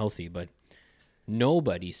fine and healthy, but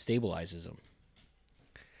nobody stabilizes him.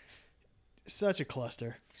 Such a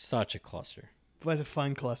cluster, Such a cluster. but a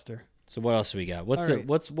fun cluster. So what else do we got? All right.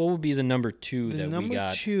 What would be the number two The that we number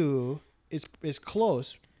got? 2 is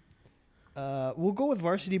close. We'll go with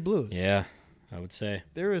Varsity Blues. Yeah, I would say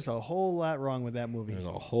There is a whole lot wrong with that movie. there's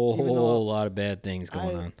a whole Even though lot of bad things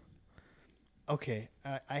going on. Okay,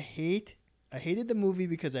 I hated the movie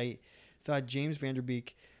because I thought James Vanderbeek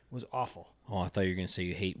was awful. Oh, I thought you were gonna say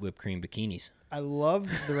you hate whipped cream bikinis. I loved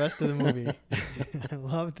the rest of the movie. I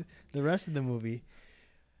loved the rest of the movie.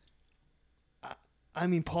 I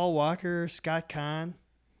mean, Paul Walker, Scott Kahn.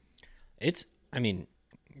 I mean,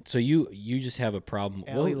 so you just have a problem.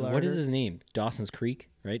 Ali What is Larter. his name? Dawson's Creek,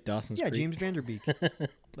 right? Dawson's Yeah, Creek. James Vanderbeek.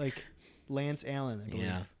 Like Lance Allen, I believe.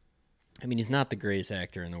 Yeah. I mean, he's not the greatest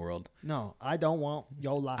actor in the world. No, I don't want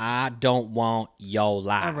your life. I don't want your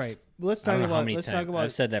life. All right, let's I talk don't know how about. many Let's times talk about.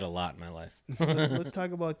 I've said that a lot in my life. Let's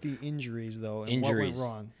talk about the injuries though, and Injuries. what went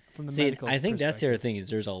wrong from the See, medical. I think that's the other perspective. thing is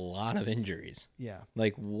there's a lot of injuries. Yeah,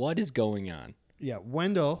 Like, what is going on? yeah.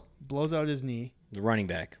 Wendell blows out his knee. The running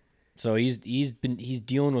back. So he's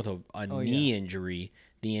dealing with a Oh, knee injury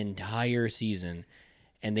the entire season,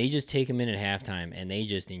 and they just take him in at halftime and they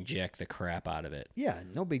just inject the crap out of it. Yeah,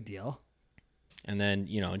 no big deal. And then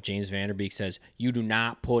James Vanderbeek says, "You do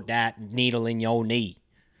not put that needle in your knee."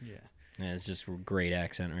 Yeah, And it's just a great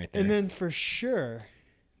accent right there. and then for sure,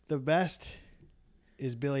 the best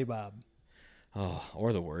is Billy Bob.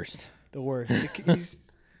 Or the worst. The worst. He's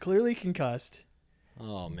clearly concussed.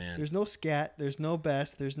 Oh man, There's no scat. There's no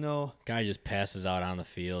best. There's no. guy just passes out on the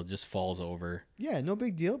field, just falls over. Yeah, no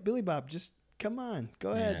big deal. Billy Bob, just come on,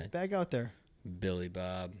 go Yeah. ahead, back out there. Billy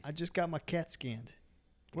Bob. I just got my cat scanned.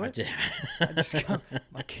 What? I I just got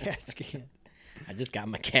my cat scanned. I just got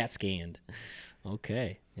my cat scanned.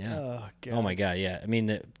 Okay. Yeah. Oh god. Oh my God. Yeah. I mean,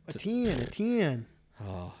 A 10.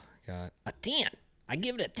 oh God, a 10. I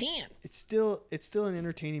give it a 10. It's still an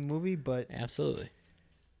entertaining movie, but Absolutely.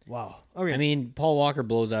 wow. Okay. I mean, Paul Walker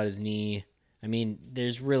blows out his knee. I mean,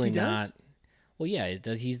 there's really He does? not. Well, yeah,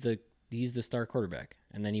 he's the star quarterback,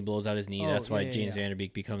 and then he blows out his knee. Oh, That's why yeah. James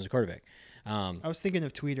Vanderbeek becomes a quarterback. I was thinking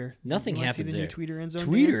of Tweeter. Nothing You wanna see happens the there. new Tweeter end zone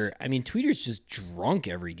Tweeter. dance? I mean, Tweeter's just drunk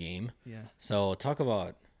every game. Yeah. So talk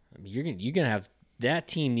about you're gonna have that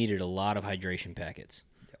team needed a lot of hydration packets,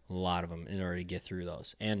 a lot of them in order to get through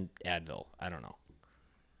those, and Advil. I don't know.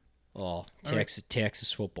 Oh,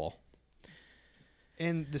 Texas football.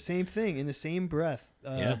 And the same thing in the same breath.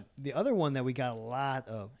 Yeah. The other one that we got a lot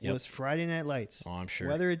of Yep. was Friday Night Lights. Oh, I'm sure.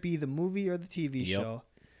 Whether it be the movie or the TV Yep. show,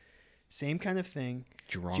 same kind of thing.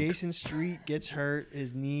 Drunk. Jason Street gets hurt,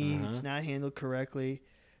 his knee, it's not handled correctly.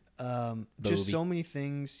 Just Booby. so many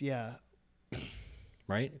things. Yeah.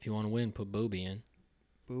 Right? If you want to win, put Booby in.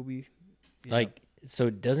 Booby. Yeah. Like, so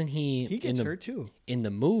doesn't he? he gets in the, hurt too. in the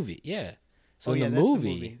movie. Yeah. So Oh, in yeah, the that's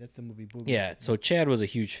movie, That's the movie. Booby. yeah. So Chad was a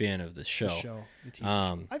huge fan of the show. The show. The TV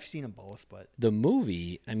Um, show. I've seen them both, but The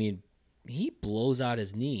movie, I mean, he blows out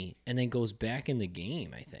his knee and then goes back in the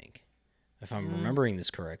game. I think, if I'm remembering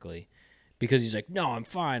this correctly, because he's like, "No, I'm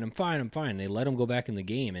fine. I'm fine. I'm fine." They let him go back in the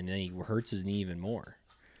game, and then he hurts his knee even more.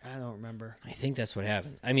 I don't remember. I think that's what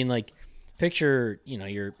happens. I mean, like, picture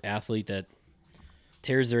your athlete that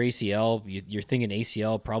tears their ACL. You're thinking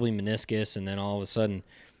ACL, probably meniscus, and then all of a sudden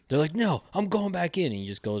they're like, "No, I'm going back in," and he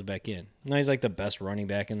just goes back in. Now he's like the best running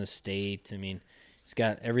back in the state. I mean, he's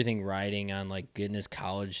got everything riding on like getting his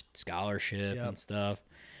college scholarship Yep. and stuff.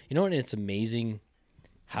 You know, and it's amazing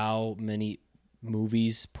how many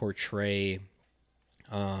movies portray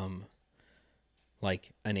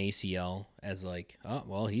like an ACL as like, oh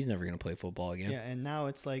well, he's never gonna play football again. Yeah, and now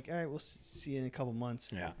it's like, all right, we'll see you in a couple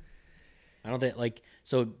months. Yeah. I don't think like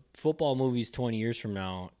so football movies 20 years from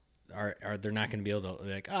now are they're not going to be able to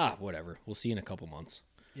like whatever, we'll see in a couple months.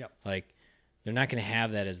 Yep. Like they're not going to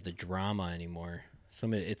have that as the drama anymore.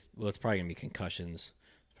 It's probably going to be concussions.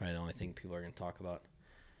 It's probably the only thing people are going to talk about.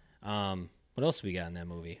 What else do we got in that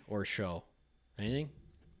movie or show? Anything?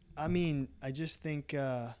 I mean, I just think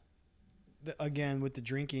again with the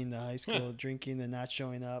drinking, the high school drinking, the not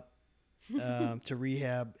showing up to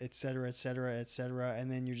rehab, et cetera, et cetera, et cetera, and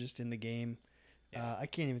then you're just in the game. I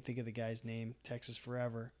can't even think of the guy's name. Texas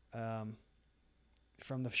Forever.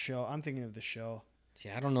 From the show, I'm thinking of the show. See,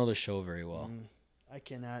 I don't know the show very well. I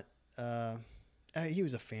cannot. He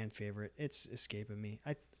was a fan favorite. It's escaping me.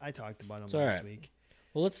 I talked about him It's all last right. week.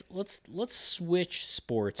 Well, let's switch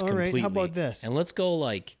sports All right, completely. how about this? And let's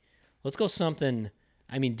go something.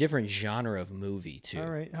 I mean, different genre of movie too. All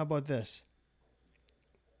right, how about this?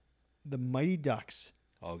 The Mighty Ducks.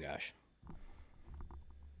 Oh gosh.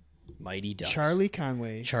 Mighty Ducks. Charlie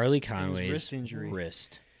Conway's Conway's wrist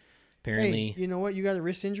wrist. Apparently, Hey, you know what? You got a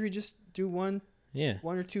wrist injury. Just do one yeah.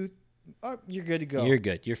 or two. Oh, you're good to go. You're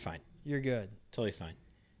good. You're fine. You're good. Totally fine.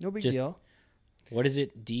 No big Just- deal. What is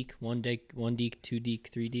it? Deke, one deke, two deke,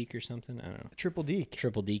 three deke, or something? I don't know. Triple deke.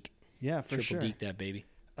 Triple deke. Yeah, for Triple sure. deke that baby.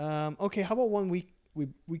 Okay, how about one we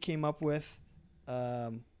came up with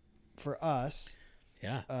for us?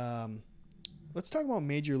 Yeah. Let's talk about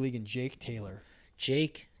Major League and Jake Taylor.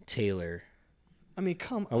 Jake Taylor. I mean,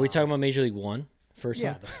 come on. Are we talking about Major League One? First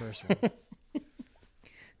Yeah, one? the first one.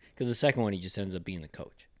 Because the second one, he just ends up being the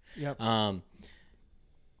coach. Yep.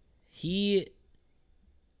 He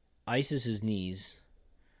ices his knees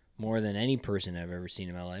more than any person I've ever seen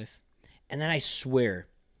in my life. And then I swear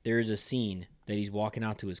there is a scene that he's walking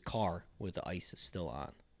out to his car with the ice still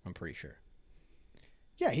on. I'm pretty sure.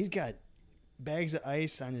 Yeah, he's got bags of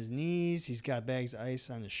ice on his knees. He's got bags of ice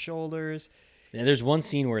on his shoulders. And there's one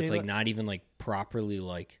scene where it's They like not even like properly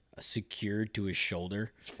like secured to his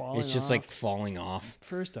shoulder. It's falling It's just off. like falling off.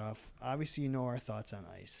 First off, obviously you know our thoughts on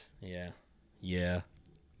ice. Yeah. Yeah.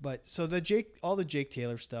 But so all the Jake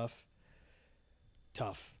Taylor stuff,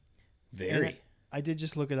 tough. Very. And I did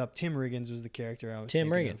just look it up. Tim Riggins was the character I was Tim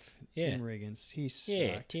thinking Riggins. of. Yeah. Tim Riggins. He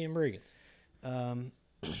Yeah. sucked. Tim Riggins.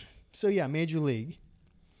 So yeah, Major League.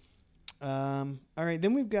 All right,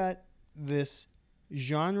 then we've got this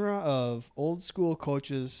genre of old school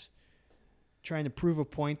coaches trying to prove a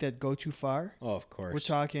point that go too far. Oh, of course. We're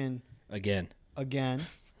talking Again.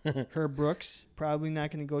 Herb Brooks, probably not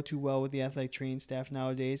going to go too well with the athletic training staff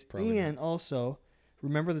nowadays. Probably and also,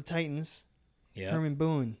 remember the Titans, Yeah. Herman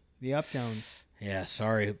Boone, the Uptowns. Yeah.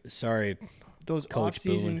 Sorry. Those Coach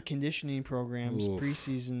off-season Boone. conditioning programs, Oof.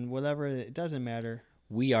 preseason, whatever, it doesn't matter.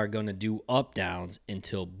 We are going to do up downs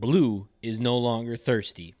until Blue is no longer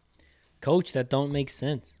thirsty. Coach, that don't make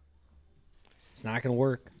sense. It's not going to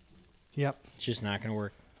work. Yep. It's just not going to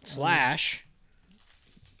work. Slash,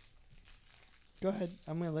 Go ahead.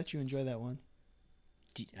 I'm going to let you enjoy that one.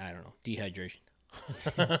 I don't know,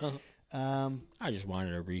 dehydration. Um, I just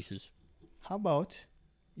wanted a Reese's. How about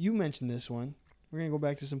you mentioned this one? We're going to go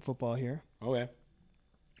back to some football here. Okay.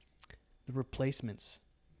 The replacements.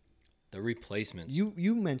 The replacements.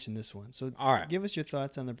 You mentioned this one. So All right. give us your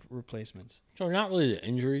thoughts on the replacements. So not really the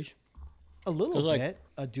injuries. A little 'Cause, like- bit.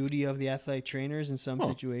 A duty of the athletic trainers in some Oh.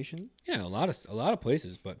 situation. Yeah, a lot of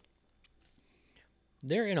places, but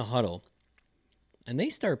they're in a huddle and they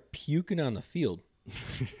start puking on the field.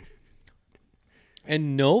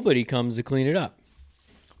 And nobody comes to clean it up.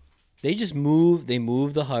 They just move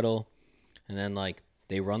the huddle and then like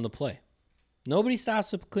they run the play. Nobody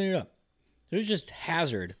stops to clean it up. There's just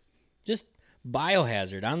hazard, just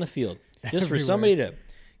biohazard on the field. Just for Everywhere. somebody to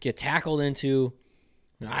get tackled into.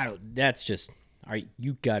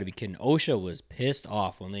 You got to be kidding. OSHA was pissed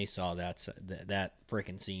off when they saw that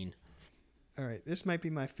freaking scene. All right. This might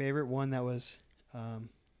be my favorite one that was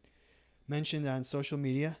mentioned on social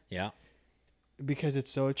media Yeah. because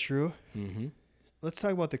it's so true. Mm-hmm. Let's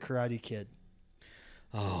talk about the Karate Kid.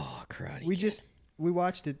 Oh, karate. We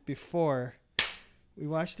watched it before. We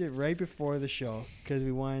watched it right before the show because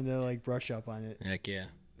we wanted to like brush up on it. Heck yeah.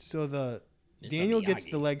 So It's Daniel the gets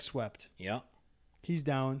Miyagi. the leg swept. Yeah. He's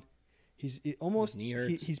down. He's almost. His knee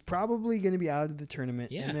hurts. He's probably going to be out of the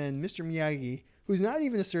tournament. Yeah. And then Mr. Miyagi, who's not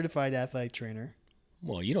even a certified athletic trainer.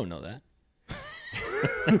 Well, you don't know that.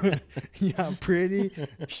 Yeah, I'm pretty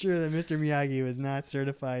sure that Mr. Miyagi was not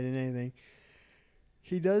certified in anything.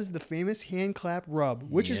 He does the famous hand clap rub,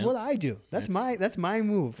 which is Yeah. what I do. That's my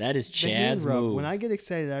move. That is The hand Chad's rub. move. When I get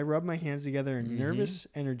excited, I rub my hands together in Mhm. nervous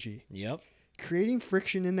energy, Yep. creating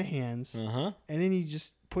friction in the hands, Uh-huh. and then he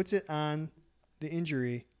just puts it on the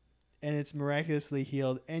injury, and it's miraculously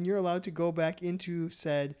healed, and you're allowed to go back into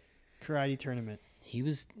said karate tournament. He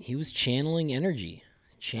was channeling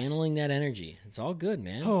that energy. It's all good,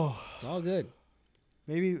 man. Oh, It's all good.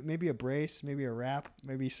 maybe a brace, maybe a wrap,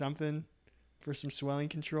 maybe something for some swelling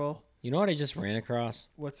control. You know what I just ran across?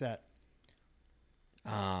 What's that?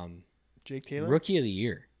 Jake Taylor? Rookie of the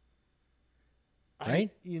year.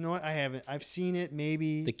 right? You know what? I haven't. I've seen it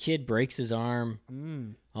maybe. The kid breaks his arm.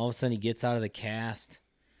 All of a sudden, he gets out of the cast,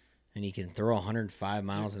 and he can throw 105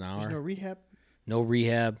 miles an hour. There's no rehab. No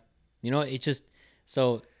rehab. You know, it just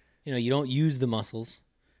so you don't use the muscles,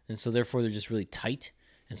 and so therefore they're just really tight,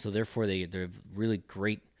 and so therefore they're really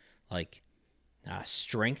great like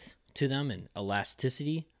strength to them and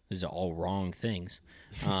elasticity. These are all wrong things.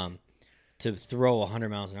 To throw 100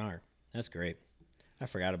 miles an hour. That's great. I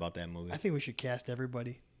forgot about that movie. I think we should cast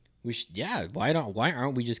everybody. We should, yeah. Why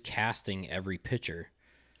aren't we just casting every pitcher?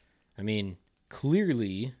 I mean,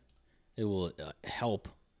 clearly, it will help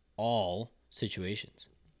all situations.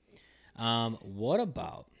 What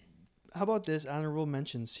about? How about this? Honorable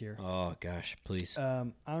mentions here. Oh gosh, please.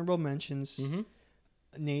 Honorable mentions. Mm-hmm.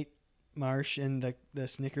 Nate Marsh and the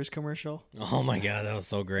Snickers commercial. Oh my God, that was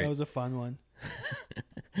so great. That was a fun one.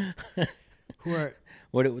 Who are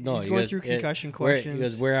No, he's going through concussion He questions.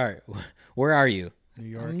 goes, where are you? New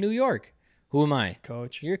York. I'm New York. Who am I?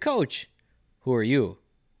 Coach. You're a coach. Who are you?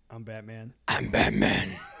 I'm Batman. I'm Batman.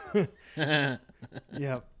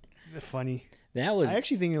 Yeah, funny. That was. I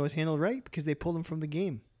actually think it was handled right because they pulled him from the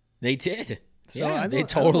game. They did. So yeah, I they don't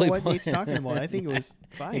totally. know what Nate's talking about. I think it was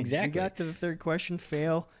fine. Exactly. You got to the third question,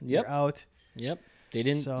 fail. Yep. You're out. Yep. They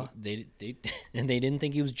didn't. So- They and they didn't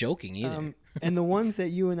think he was joking either. And the ones that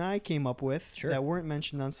you and I came up with Sure. that weren't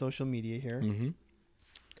mentioned on social media here. Mm-hmm.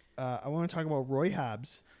 I want to talk about Roy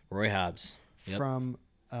Hobbs Roy Hobbs. Yep. from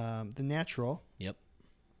The Natural. Yep.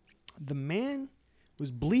 The man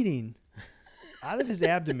was bleeding out of his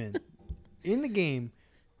abdomen in the game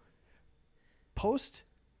post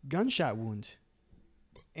gunshot wound,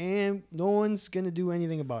 and no one's going to do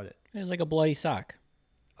anything about it. It was like a bloody sock.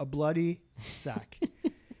 A bloody sock.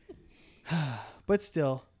 But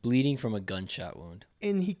still, Bleeding from a gunshot wound.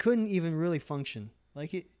 and he couldn't even really function.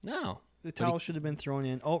 Like No. the towel should have been thrown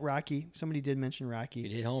in. Oh, Rocky. Somebody did mention He Rocky.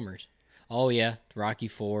 hit homers. Oh yeah, Rocky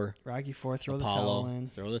 4. Rocky 4, throw Apollo. the towel in.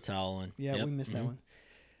 Throw the towel in. Yeah, Yep. we missed that Mhm.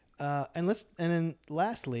 one. And then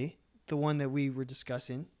lastly, the one that we were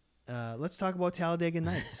discussing. Let's talk about Talladega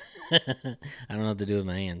Nights. I don't know what to do with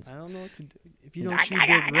my hands. I don't know what to do. If you don't shoot I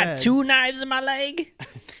big got red, 2 knives in my leg.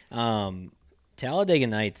 Talladega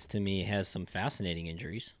Nights to me has some fascinating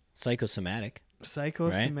injuries. Psychosomatic.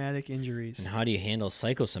 psychosomatic injuries. And how do you handle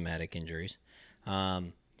psychosomatic injuries?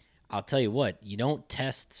 I'll tell you what, you don't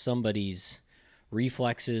test somebody's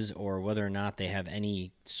reflexes or whether or not they have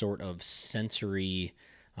any sort of sensory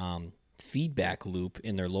feedback loop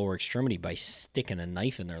in their lower extremity by sticking a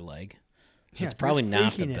knife in their leg. That's Yeah, probably you're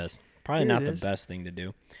not the faking it. best. Probably Here not it the is. best thing to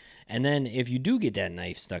do. And then if you do get that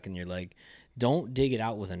knife stuck in your leg, don't dig it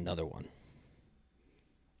out with another one.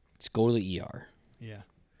 Just go to the ER. Yeah.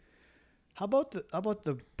 How about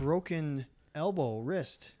the broken elbow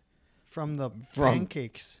wrist from the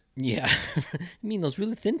pancakes? Yeah. You mean those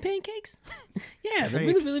really thin pancakes? Yeah, they're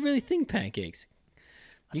really, Crepes. really, really thin pancakes.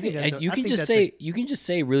 You think can that's a- you I can think just that's say you can just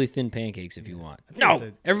say really thin pancakes if you want. think No, that's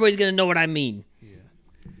a- everybody's gonna know what I mean.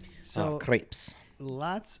 So Crepes.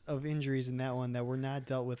 lots of injuries in that one that were not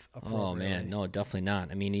dealt with appropriately. Oh man, no, definitely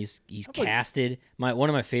not. I mean, he's about- casted. One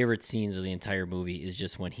of my favorite scenes of the entire movie is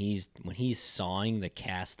just when he's sawing the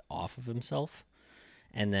cast off of himself,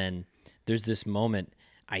 and then there's this moment.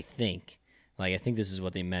 I think this is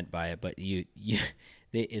what they meant by it, but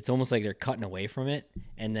it's almost like they're cutting away from it,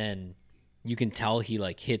 and then you can tell he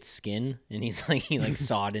like hits skin, and he like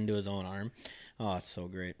sawed into his own arm. Oh, it's so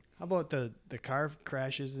great. How about the car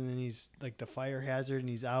crashes and then he's like the fire hazard and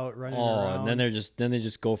he's out running Oh, around? and then they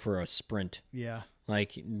just go for a sprint. Yeah.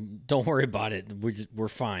 Like, don't worry about it. We're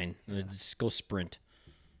fine. Just go sprint.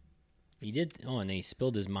 He did. Oh, and he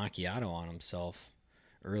spilled his macchiato on himself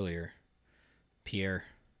earlier. Pierre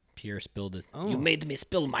spilled his. Oh. You made me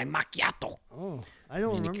spill my macchiato. Oh, I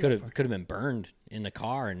don't And he remember. could have been burned in the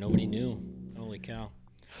car and nobody knew. Holy cow!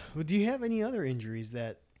 Well, do you have any other injuries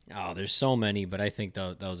that? Oh, there's so many, but I think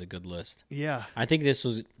that was a good list. Yeah. I think this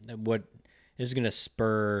is going to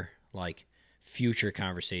spur like future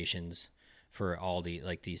conversations for all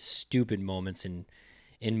these stupid moments in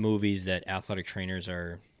movies that athletic trainers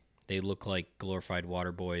they look like glorified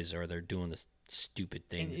water boys or they're doing this stupid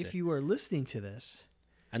And things. if you are listening to this,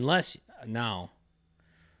 Unless now,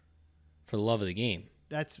 for the love of the game,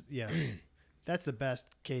 that's the best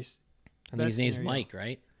case. I think his Best name's scenario. Mike,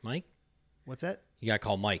 right? Mike, What's that? you gotta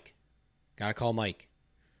call Mike. Gotta call Mike.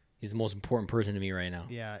 He's the most important person to me right now.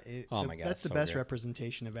 Yeah. Oh my God, That's the so best great.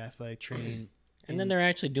 representation of athletic training. And then they're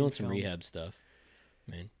actually doing in some film. rehab stuff.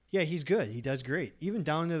 Man, Yeah, he's good. He does great. Even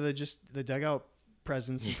down to the dugout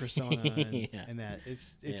presence and persona and, Yeah. and that.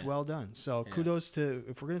 It's Yeah. well done. So Yeah. kudos to,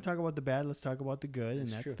 if we're going to talk about the bad, let's talk about the good, and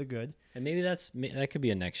that's true. the good. and maybe that could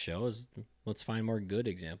be a next show. Let's find more good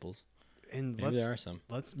examples. And Maybe there are some.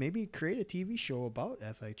 let's maybe create a TV show about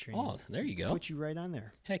athletic training. Oh, there you go. Put you right on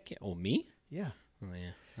there. Heck yeah. Oh, me? Yeah. Oh,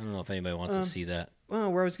 yeah. I don't know if anybody wants to see that. Well,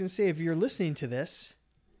 where I was going to say, if you're listening to this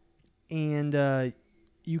and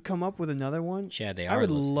you come up with another one, Chad, they I are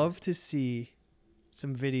would listening. love to see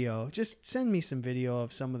some video. Just send me some video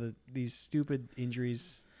of some of these stupid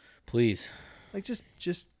injuries. Please. Like just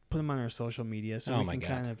put them on our social media so we can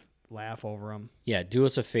kind of laugh over them. Yeah, do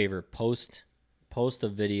us a favor. Post a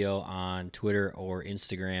video on Twitter or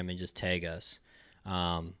Instagram and just tag us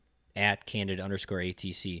at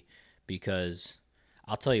candid_ATC, because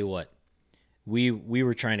I'll tell you what, we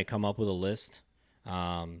were trying to come up with a list,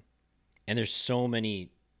 and there's so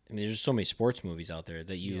many. I mean, there's so many sports movies out there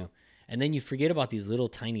that and then you forget about these little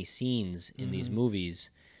tiny scenes in these movies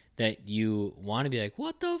that you want to be like,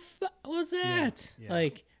 what the fuck was that? Yeah.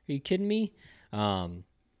 Like, are you kidding me? So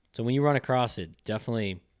when you run across it,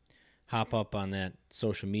 definitely hop up on that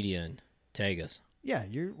social media and tag us. Yeah,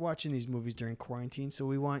 you're watching these movies during quarantine, so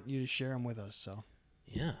we want you to share them with us. So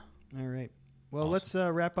yeah. All right. Well, Awesome.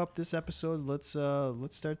 let's wrap up this episode. Let's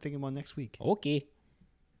start thinking about next week. Okay.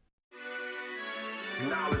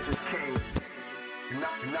 Knowledge is king.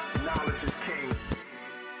 Knowledge is king. Knowledge is king.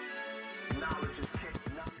 Knowledge is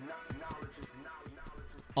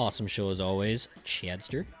Awesome show as always,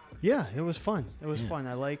 Chadster. Yeah, it was fun. Fun.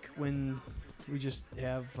 I like when we just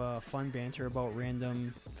have fun banter about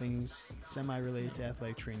random things semi-related to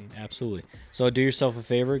athletic training. Absolutely. So do yourself a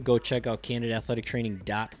favor. Go check out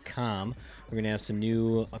CandidAthleticTraining.com. We're going to have some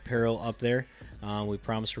new apparel up there. We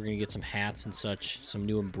promise we're going to get some hats and such, some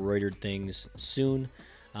new embroidered things soon.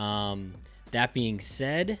 That being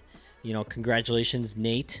said, congratulations,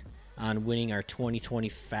 Nate, on winning our 2020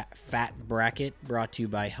 fat bracket, brought to you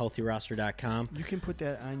by HealthyRoster.com. You can put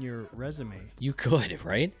that on your resume. You could,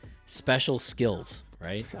 right? Special skills,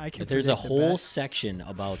 right? There's a whole section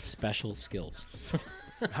about special skills.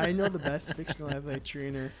 I know the best fictional athletic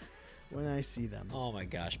trainer when I see them. Oh my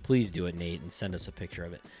gosh. Please do it, Nate, and send us a picture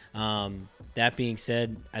of it. That being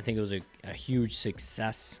said, I think it was a huge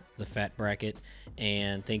success, the fat bracket,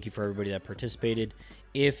 and thank you for everybody that participated.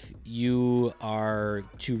 If you are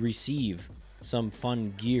to receive some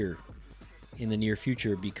fun gear in the near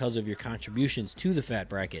future because of your contributions to the fat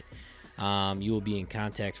bracket, you will be in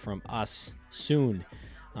contact from us soon.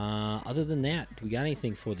 Other than that, do we got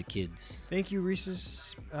anything for the kids? Thank you,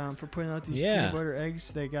 Reese's, for putting out these peanut butter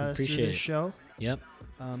eggs that got us through this show. Yep.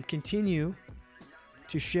 Continue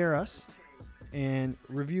to share us and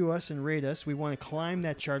review us and rate us. We want to climb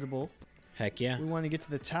that Chartable. Heck yeah. We want to get to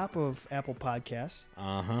the top of Apple Podcasts.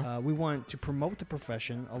 We want to promote the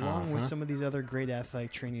profession along with some of these other great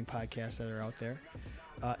athletic training podcasts that are out there.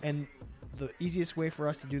 And the easiest way for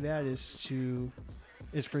us to do that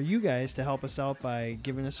is for you guys to help us out by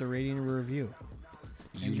giving us a rating and a review.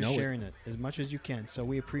 And just sharing it as much as you can. So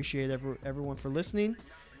we appreciate everyone for listening.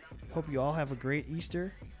 Hope you all have a great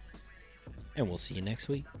Easter. And we'll see you next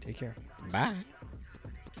week. Take care. Bye.